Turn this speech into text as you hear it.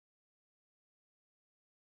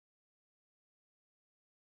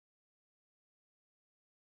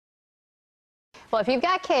Well, if you've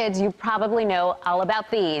got kids, you probably know all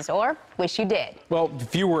about these, or wish you did. Well,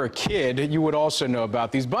 if you were a kid, you would also know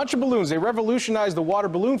about these bunch of balloons. They revolutionized the water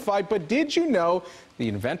balloon fight, but did you know the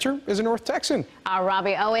inventor is a North Texan? Our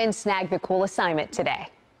Robbie Owens snagged the cool assignment today.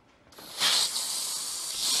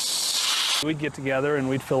 We'd get together and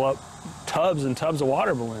we'd fill up tubs and tubs of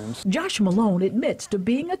water balloons. Josh Malone admits to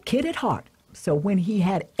being a kid at heart, so when he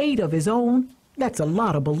had 8 of his own, that's a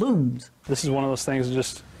lot of balloons. This is one of those things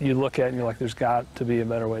just you look at and you're like, there's got to be a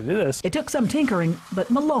better way to do this. It took some tinkering, but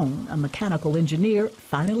Malone, a mechanical engineer,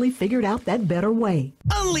 finally figured out that better way.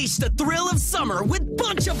 Unleash the thrill of summer with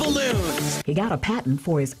Bunch of Balloons. He got a patent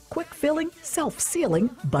for his quick-filling,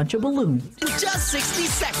 self-sealing bunch of balloons. In just 60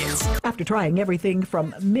 seconds. After trying everything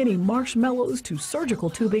from mini marshmallows to surgical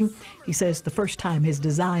tubing, he says the first time his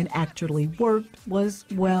design actually worked was,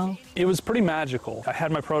 well... It was pretty magical. I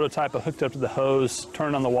had my prototype, I hooked up to the hose,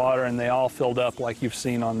 turned on the water, and they all filled up like you've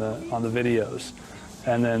seen on the videos.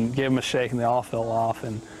 And then gave them a shake and they all fell off.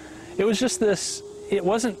 And it was just this, it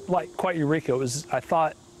wasn't like quite Eureka. It was, I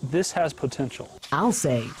thought, this has potential. I'll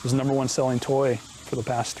say. It was the #1 selling toy for the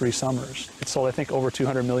past 3 summers. It sold, I think, over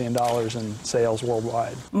 $200 million in sales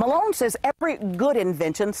worldwide. Malone says every good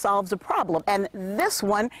invention solves a problem, and this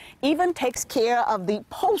one even takes care of the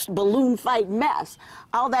post-balloon fight mess.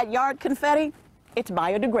 All that yard confetti, it's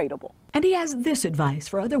biodegradable. And he has this advice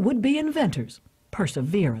for other would-be inventors: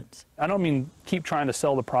 perseverance. I don't mean keep trying to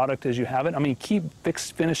sell the product as you have it. I mean keep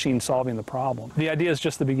finishing solving the problem. The idea is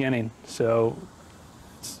just the beginning, so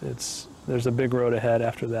there's a big road ahead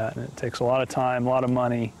after that, and it takes a lot of time, a lot of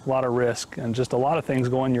money, a lot of risk, and just a lot of things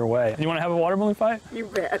going your way. You want to have a water balloon fight? You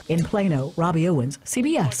bet. In Plano, Robbie Owens,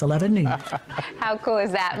 CBS 11 News. How cool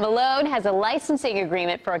is that? Malone has a licensing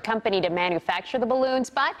agreement for a company to manufacture the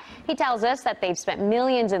balloons, but he tells us that they've spent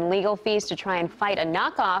millions in legal fees to try and fight a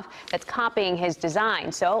knockoff that's copying his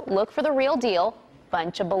design. So look for the real deal,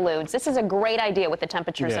 bunch of balloons. This is a great idea with the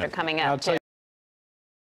temperatures that are coming up, too.